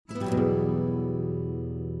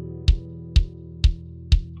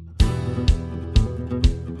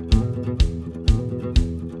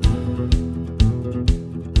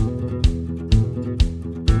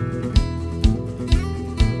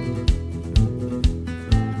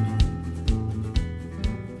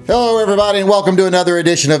Hello everybody and welcome to another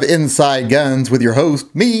edition of Inside Guns with your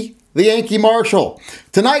host, me, the Yankee Marshal.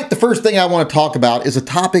 Tonight, the first thing I want to talk about is a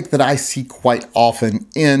topic that I see quite often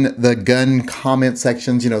in the gun comment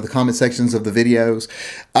sections, the comment sections of the videos,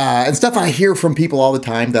 and stuff I hear from people all the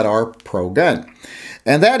time that are pro-gun.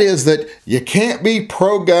 And that is that you can't be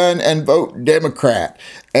pro-gun and vote Democrat.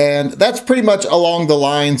 And that's pretty much along the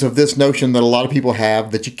lines of this notion that a lot of people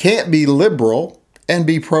have that you can't be liberal and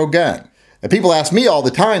be pro-gun. And people ask me all the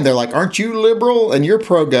time, they're like, aren't you liberal and you're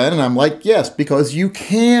pro-gun? And I'm like, yes, because you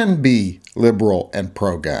can be liberal and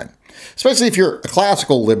pro-gun. Especially if you're a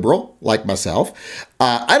classical liberal, like myself.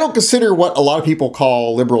 I don't consider what a lot of people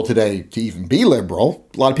call liberal today to even be liberal.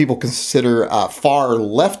 A lot of people consider far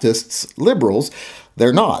leftists liberals.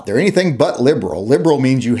 They're not. They're anything but liberal. Liberal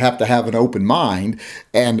means you have to have an open mind,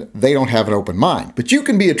 and they don't have an open mind. But you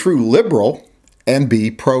can be a true liberal and be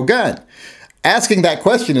pro-gun. Asking that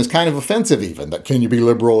question is kind of offensive even, that can you be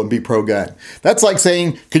liberal and be pro-gun? That's like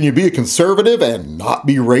saying, can you be a conservative and not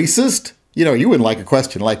be racist? You wouldn't like a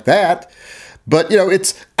question like that. But,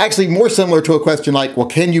 it's actually more similar to a question like, well,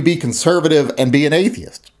 can you be conservative and be an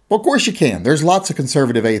atheist? Well, of course you can. There's lots of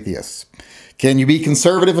conservative atheists. Can you be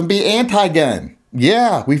conservative and be anti-gun?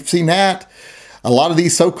 Yeah, we've seen that. A lot of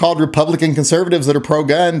these so-called Republican conservatives that are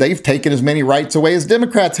pro-gun, they've taken as many rights away as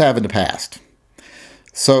Democrats have in the past.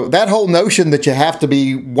 So that whole notion that you have to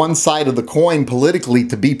be one side of the coin politically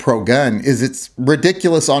to be pro-gun it's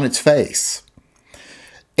ridiculous on its face.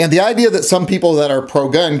 And the idea that some people that are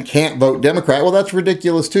pro-gun can't vote Democrat, well, that's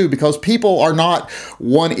ridiculous too, because people are not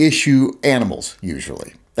one-issue animals,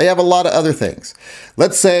 usually. They have a lot of other things.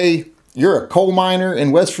 Let's say you're a coal miner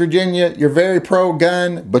in West Virginia, you're very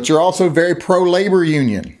pro-gun, but you're also very pro-labor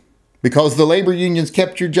union. Because the labor unions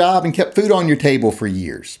kept your job and kept food on your table for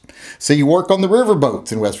years. So you work on the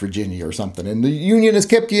riverboats in West Virginia or something, and the union has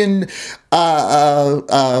kept you in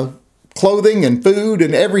clothing and food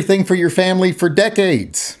and everything for your family for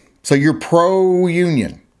decades. So you're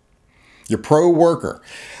pro-union. You're pro-worker.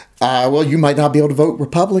 Well, you might not be able to vote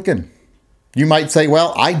Republican. You might say,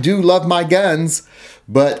 well, I do love my guns,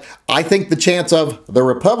 but I think the chance of the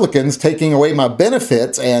Republicans taking away my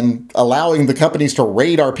benefits and allowing the companies to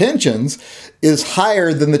raid our pensions is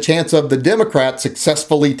higher than the chance of the Democrats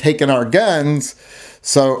successfully taking our guns.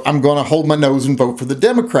 So I'm going to hold my nose and vote for the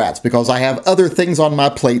Democrats because I have other things on my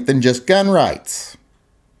plate than just gun rights.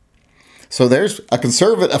 So there's a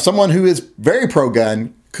conservative, someone who is very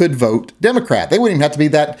pro-gun could vote Democrat. They wouldn't even have to be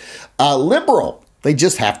that liberal. They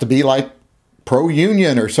just have to be like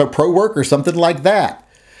pro-union or so pro-work or something like that,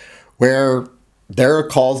 where their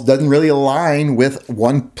cause doesn't really align with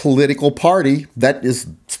one political party that is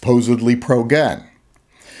supposedly pro-gun.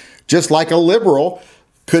 Just like a liberal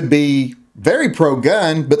could be very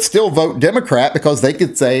pro-gun but still vote Democrat because they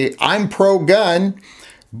could say, I'm pro-gun,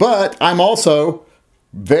 but I'm also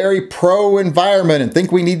very pro-environment and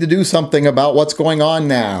think we need to do something about what's going on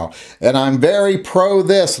now. And I'm very pro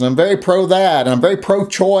this and I'm very pro that and I'm very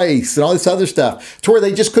pro-choice and all this other stuff, to where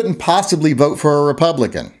they just couldn't possibly vote for a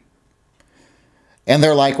Republican. And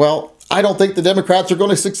they're like, well, I don't think the Democrats are going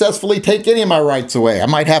to successfully take any of my rights away. I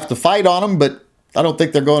might have to fight on them, but I don't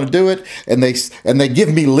think they're going to do it. And they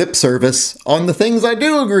give me lip service on the things I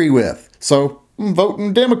do agree with. So I'm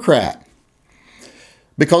voting Democrat.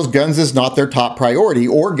 Because guns is not their top priority,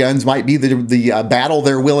 or guns might be the battle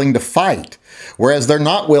they're willing to fight, whereas they're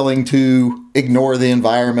not willing to ignore the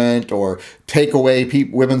environment or take away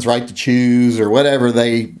women's right to choose or whatever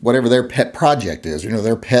their pet project is,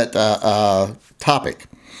 their pet topic.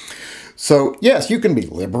 So yes, you can be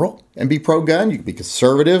liberal and be pro-gun. You can be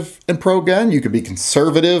conservative and pro-gun. You can be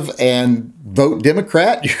conservative and vote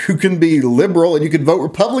Democrat. You can be liberal and you can vote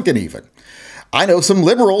Republican even. I know some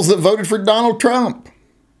liberals that voted for Donald Trump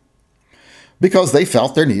because they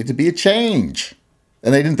felt there needed to be a change.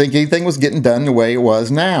 And they didn't think anything was getting done the way it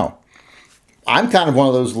was now. I'm kind of one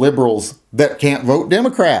of those liberals that can't vote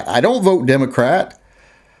Democrat. I don't vote Democrat.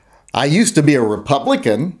 I used to be a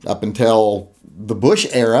Republican up until the Bush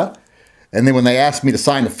era. And then when they asked me to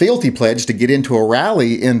sign a fealty pledge to get into a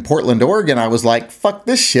rally in Portland, Oregon, I was like, fuck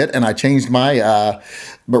this shit. And I changed my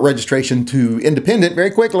registration to independent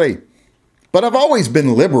very quickly. But I've always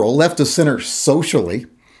been liberal, left of center socially.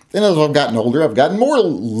 And as I've gotten older, I've gotten more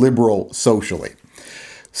liberal socially.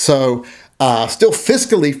 So still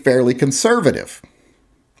fiscally fairly conservative.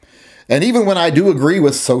 And even when I do agree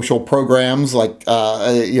with social programs like,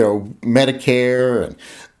 Medicare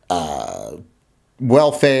and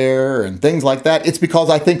welfare and things like that, it's because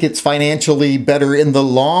I think it's financially better in the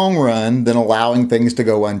long run than allowing things to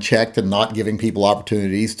go unchecked and not giving people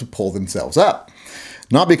opportunities to pull themselves up.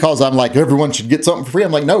 Not because I'm like, everyone should get something for free.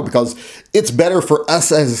 I'm like, no, because it's better for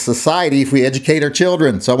us as a society if we educate our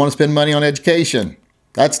children. So I want to spend money on education.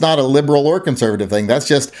 That's not a liberal or conservative thing. That's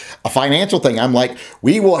just a financial thing. I'm like,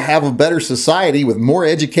 we will have a better society with more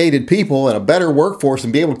educated people and a better workforce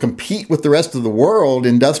and be able to compete with the rest of the world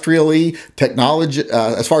industrially, technology,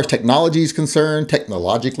 as far as technology is concerned,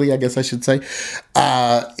 technologically, I guess I should say,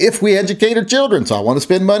 if we educate our children. So I want to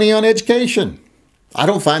spend money on education. I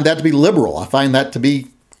don't find that to be liberal. I find that to be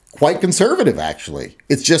quite conservative, actually.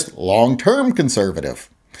 It's just long-term conservative.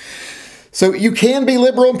 So you can be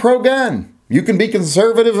liberal and pro-gun. You can be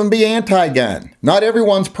conservative and be anti-gun. Not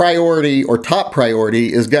everyone's priority or top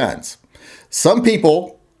priority is guns. Some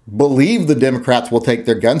people believe the Democrats will take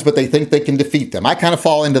their guns, but they think they can defeat them. I kind of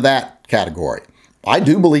fall into that category. I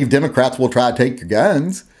do believe Democrats will try to take your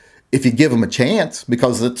guns if you give them a chance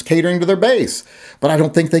because it's catering to their base. But I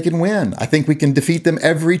don't think they can win. I think we can defeat them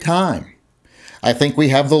every time. I think we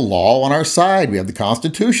have the law on our side. We have the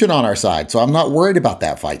Constitution on our side. So I'm not worried about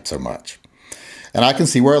that fight so much. And I can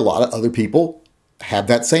see where a lot of other people have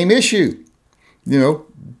that same issue. You know,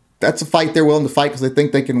 that's a fight they're willing to fight because they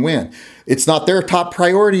think they can win. It's not their top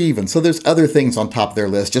priority even. So there's other things on top of their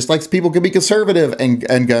list, just like people can be conservative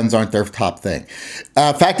and guns aren't their top thing.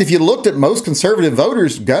 In fact, if you looked at most conservative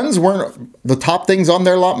voters, guns weren't the top things on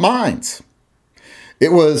their minds.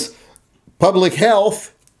 It was public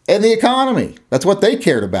health and the economy. That's what they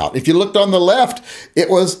cared about. If you looked on the left, it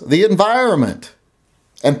was the environment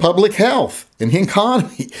and public health and the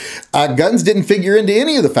economy. Guns didn't figure into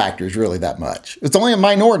any of the factors really that much. It's only a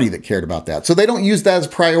minority that cared about that. So they don't use that as a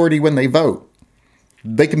priority when they vote.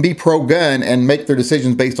 They can be pro-gun and make their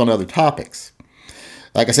decisions based on other topics.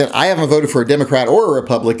 Like I said, I haven't voted for a Democrat or a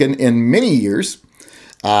Republican in many years.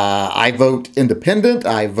 I vote independent,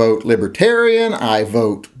 I vote libertarian, I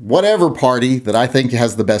vote whatever party that I think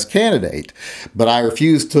has the best candidate, but I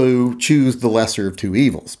refuse to choose the lesser of two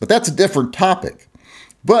evils. But that's a different topic.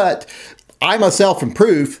 But I myself am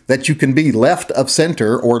proof that you can be left of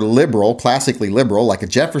center or liberal, classically liberal, like a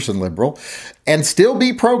Jefferson liberal, and still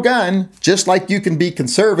be pro-gun, just like you can be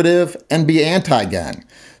conservative and be anti-gun.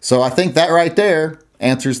 So I think that right there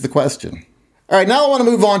answers the question. All right, now I want to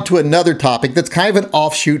move on to another topic that's kind of an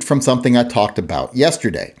offshoot from something I talked about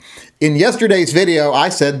yesterday. In yesterday's video, I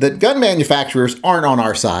said that gun manufacturers aren't on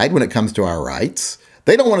our side when it comes to our rights.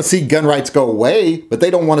 They don't want to see gun rights go away, but they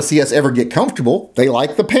don't want to see us ever get comfortable. They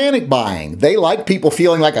like the panic buying. They like people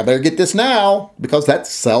feeling like, I better get this now, because that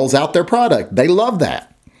sells out their product. They love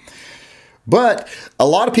that. But a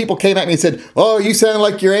lot of people came at me and said, oh, you sound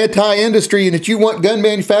like you're anti-industry and that you want gun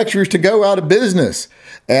manufacturers to go out of business.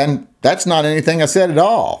 And that's not anything I said at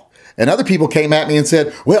all. And other people came at me and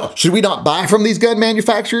said, well, should we not buy from these gun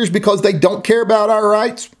manufacturers because they don't care about our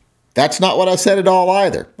rights? That's not what I said at all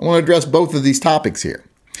either. I want to address both of these topics here.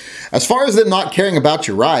 As far as them not caring about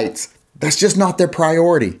your rights, that's just not their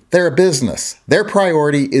priority. They're a business. Their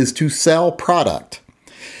priority is to sell product.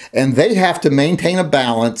 And they have to maintain a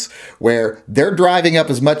balance where they're driving up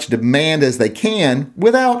as much demand as they can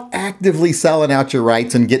without actively selling out your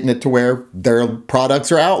rights and getting it to where their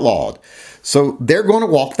products are outlawed. So they're going to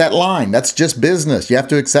walk that line. That's just business. You have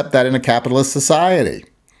to accept that in a capitalist society.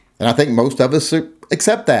 And I think most of us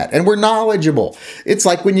accept that. And we're knowledgeable. It's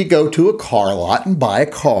like when you go to a car lot and buy a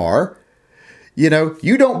car, you know,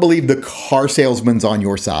 you don't believe the car salesman's on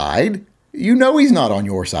your side. You know he's not on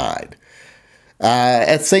your side.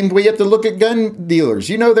 At the same way, you have to look at gun dealers.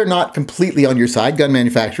 You know they're not completely on your side, gun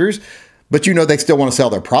manufacturers, but you know they still want to sell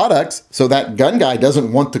their products. So that gun guy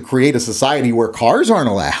doesn't want to create a society where cars aren't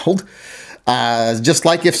allowed. Just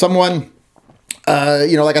like if someone...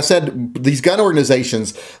 you know, like I said, these gun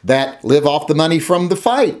organizations that live off the money from the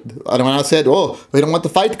fight. And when I said, oh, they don't want the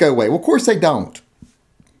fight to go away. Well, of course they don't.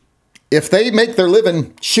 If they make their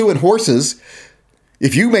living shoeing horses,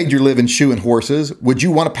 if you made your living shoeing horses, would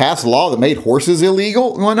you want to pass a law that made horses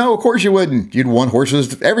illegal? Well, no, of course you wouldn't. You'd want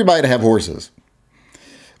everybody to have horses.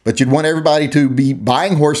 But you'd want everybody to be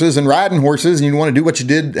buying horses and riding horses, and you'd want to do what you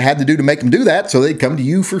had to do to make them do that, so they'd come to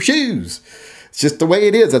you for shoes. It's just the way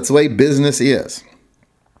it is. That's the way business is.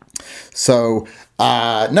 So,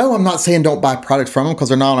 no, I'm not saying don't buy products from them because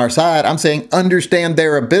they're not on our side. I'm saying understand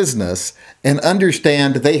they're a business and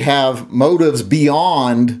understand they have motives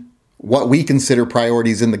beyond what we consider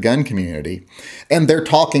priorities in the gun community. And their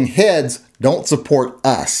talking heads don't support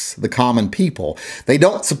us, the common people. They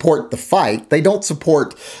don't support the fight. They don't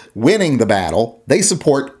support winning the battle. They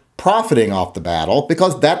support profiting off the battle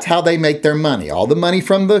because that's how they make their money. All the money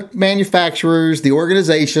from the manufacturers, the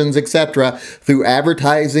organizations, etc., through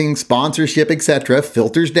advertising, sponsorship, etc.,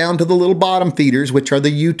 filters down to the little bottom feeders, which are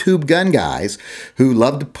the YouTube gun guys who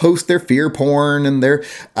love to post their fear porn and their,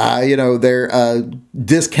 their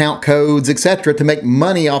discount codes, etc., to make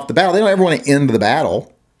money off the battle. They don't ever want to end the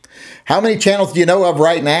battle. How many channels do you know of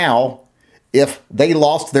right now, if they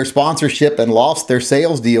lost their sponsorship and lost their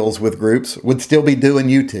sales deals with groups, would still be doing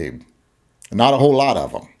YouTube? Not a whole lot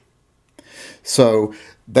of them. So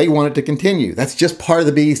they want it to continue. That's just part of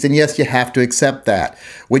the beast. And yes, you have to accept that.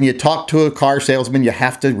 When you talk to a car salesman, you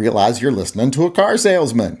have to realize you're listening to a car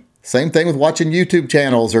salesman. Same thing with watching YouTube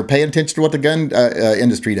channels or paying attention to what the gun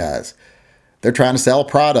industry does. They're trying to sell a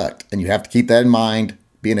product, and you have to keep that in mind,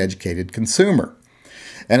 be an educated consumer.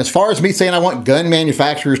 And as far as me saying I want gun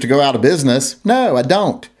manufacturers to go out of business, no, I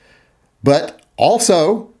don't. But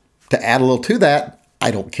also, to add a little to that,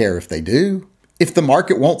 I don't care if they do. If the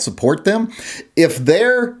market won't support them, if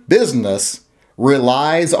their business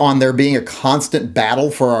relies on there being a constant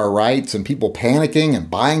battle for our rights and people panicking and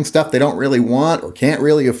buying stuff they don't really want or can't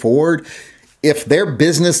really afford, if their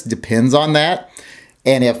business depends on that,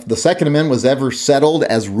 and if the Second Amendment was ever settled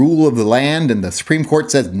as rule of the land and the Supreme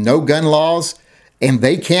Court says no gun laws, and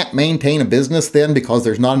they can't maintain a business then because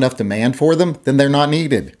there's not enough demand for them, then they're not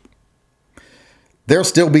needed. There'll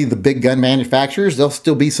still be the big gun manufacturers. There'll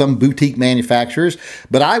still be some boutique manufacturers.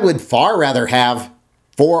 But I would far rather have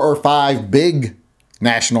 4 or 5 big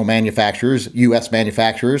national manufacturers, U.S.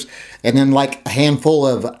 manufacturers, and then like a handful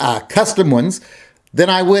of custom ones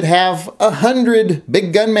than I would have 100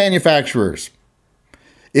 big gun manufacturers.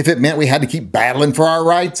 If it meant we had to keep battling for our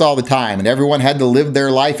rights all the time and everyone had to live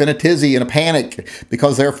their life in a tizzy and a panic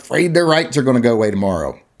because they're afraid their rights are going to go away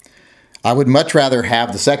tomorrow. I would much rather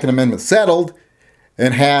have the Second Amendment settled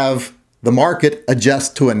and have the market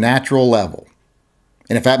adjust to a natural level.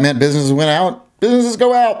 And if that meant businesses went out, businesses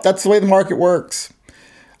go out. That's the way the market works.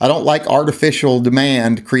 I don't like artificial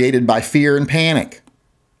demand created by fear and panic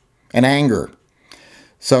and anger.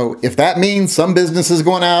 So if that means some businesses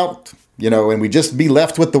going out, and we just be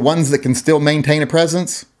left with the ones that can still maintain a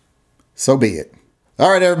presence, so be it.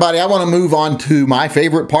 All right, everybody, I want to move on to my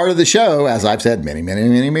favorite part of the show, as I've said many, many,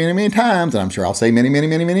 many, many, many times, and I'm sure I'll say many, many,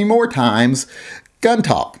 many, many more times, gun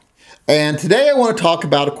talk. And today I want to talk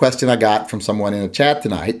about a question I got from someone in a chat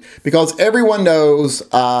tonight, because everyone knows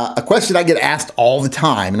a question I get asked all the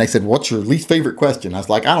time. And they said, what's your least favorite question? I was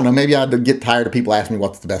like, I don't know, maybe I'd get tired of people asking me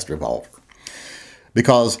what's the best revolver.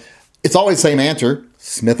 Because it's always the same answer.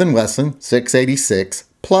 Smith & Wesson 686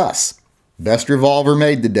 Plus. Best revolver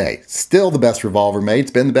made today. Still the best revolver made.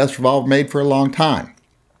 It's been the best revolver made for a long time.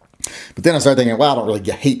 But then I started thinking, well, I don't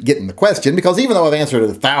really hate getting the question, because even though I've answered it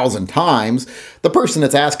 1,000 times, the person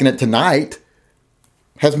that's asking it tonight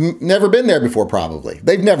has never been there before, probably.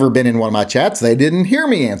 They've never been in one of my chats. They didn't hear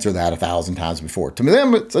me answer that 1,000 times before. To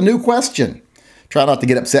them, it's a new question. Try not to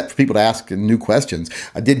get upset for people to ask new questions.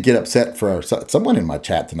 I did get upset for someone in my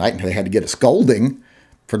chat tonight, and they had to get a scolding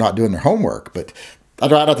for not doing their homework. But I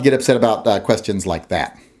try not to get upset about questions like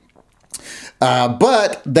that.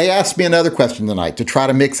 But they asked me another question tonight to try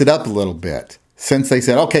to mix it up a little bit. Since they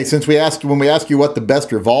said, okay, when we ask you what the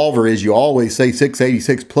best revolver is, you always say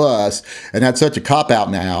 686 Plus, and that's such a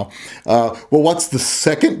cop-out now. Well, what's the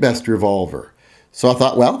second best revolver? So I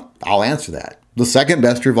thought, well, I'll answer that. The second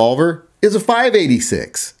best revolver is a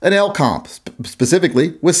 586, an L comp,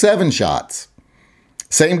 specifically with 7 shots.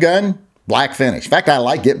 Same gun, black finish. In fact, I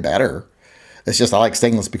like it better. It's just I like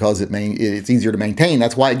stainless because it's easier to maintain.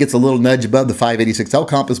 That's why it gets a little nudge above the 586 L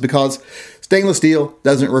comp, is because stainless steel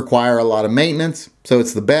doesn't require a lot of maintenance. So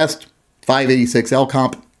it's the best. 586 L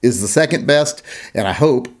comp is the second best. And I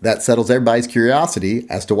hope that settles everybody's curiosity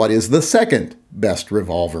as to what is the second best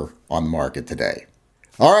revolver on the market today.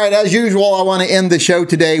 All right, as usual, I want to end the show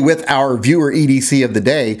today with our viewer EDC of the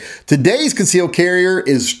day. Today's concealed carrier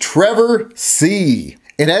is Trevor C.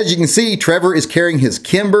 And as you can see, Trevor is carrying his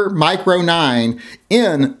Kimber Micro 9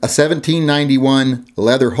 in a 1791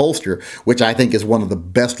 leather holster, which I think is one of the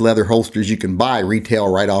best leather holsters you can buy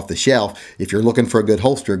retail right off the shelf. If you're looking for a good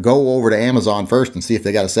holster, go over to Amazon first and see if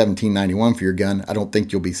they got a 1791 for your gun. I don't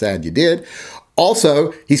think you'll be sad you did.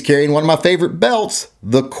 Also, he's carrying one of my favorite belts,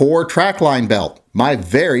 the Core Trackline belt, my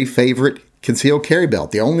very favorite concealed carry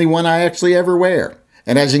belt, the only one I actually ever wear.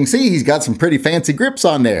 And as you can see, he's got some pretty fancy grips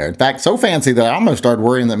on there. In fact, so fancy that I almost started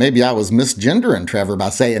worrying that maybe I was misgendering Trevor by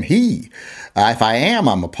saying he. If I am,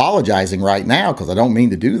 I'm apologizing right now because I don't mean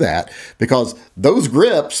to do that. Because those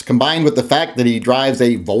grips, combined with the fact that he drives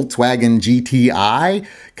a Volkswagen GTI,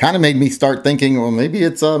 kind of made me start thinking, well, maybe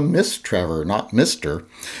it's a Miss Trevor, not Mr.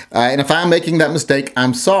 And if I'm making that mistake,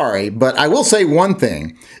 I'm sorry. But I will say one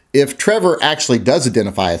thing. If Trevor actually does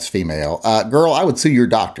identify as female, girl, I would sue your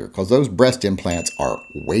doctor because those breast implants are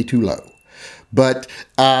way too low. But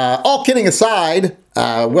all kidding aside,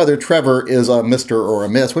 whether Trevor is a Mr. or a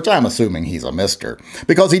Miss, which I'm assuming he's a Mr.,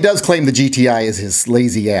 because he does claim the GTI is his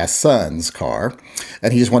lazy-ass son's car,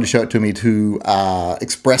 and he just wanted to show it to me to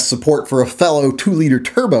express support for a fellow 2-liter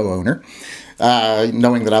turbo owner,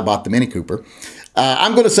 knowing that I bought the Mini Cooper.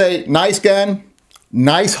 I'm going to say nice gun,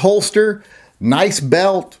 nice holster, nice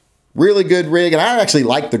belt, really good rig, and I actually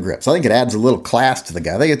like the grips. I think it adds a little class to the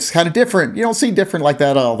guy. I think it's kind of different. You don't see different like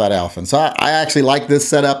that all that often. So I actually like this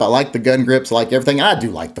setup. I like the gun grips. I like everything. I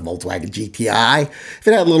do like the Volkswagen GTI. If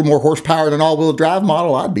it had a little more horsepower than an all-wheel drive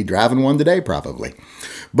model, I'd be driving one today probably.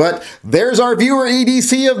 But there's our viewer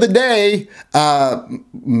EDC of the day. I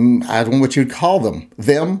don't know what you'd call them.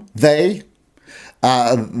 Them, they,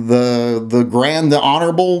 the grand, the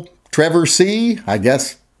honorable Trevor C. I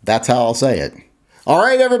guess that's how I'll say it. All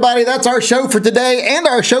right, everybody, that's our show for today and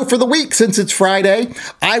our show for the week since it's Friday.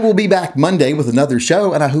 I will be back Monday with another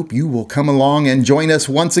show, and I hope you will come along and join us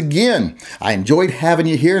once again. I enjoyed having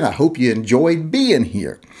you here, and I hope you enjoyed being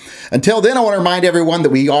here. Until then, I want to remind everyone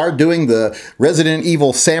that we are doing the Resident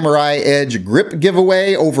Evil Samurai Edge grip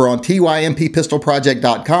giveaway over on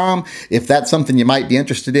TYMPpistolproject.com. If that's something you might be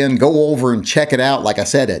interested in, go over and check it out, like I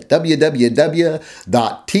said, at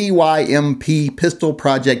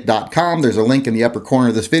www.tympistolproject.com. There's a link in the upper corner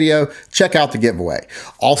of this video. Check out the giveaway.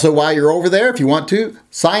 Also, while you're over there, if you want to,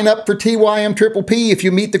 sign up for TYM Triple P if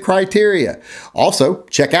you meet the criteria. Also,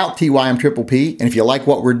 check out TYM Triple P, and if you like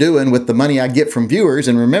what we're doing with the money I get from viewers,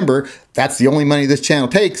 and remember, that's the only money this channel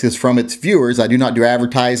takes is from its viewers. I do not do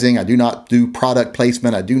advertising. I do not do product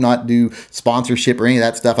placement. I do not do sponsorship or any of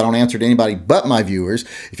that stuff. I don't answer to anybody but my viewers.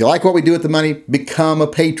 If you like what we do with the money, become a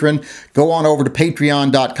patron. Go on over to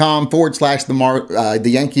patreon.com/the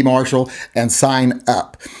Yankee Marshal and sign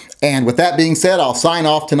up. And with that being said, I'll sign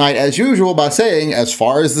off tonight as usual by saying, as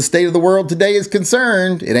far as the state of the world today is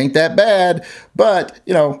concerned, it ain't that bad, but,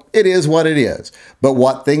 you know, it is what it is. But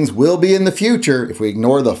what things will be in the future if we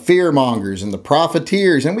ignore the fearmongers and the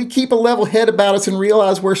profiteers and we keep a level head about us and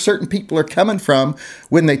realize where certain people are coming from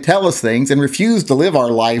when they tell us things and refuse to live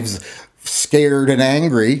our lives scared and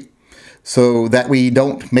angry so that we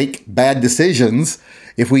don't make bad decisions.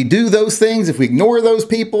 If we do those things, if we ignore those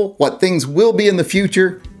people, what things will be in the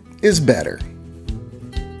future is better.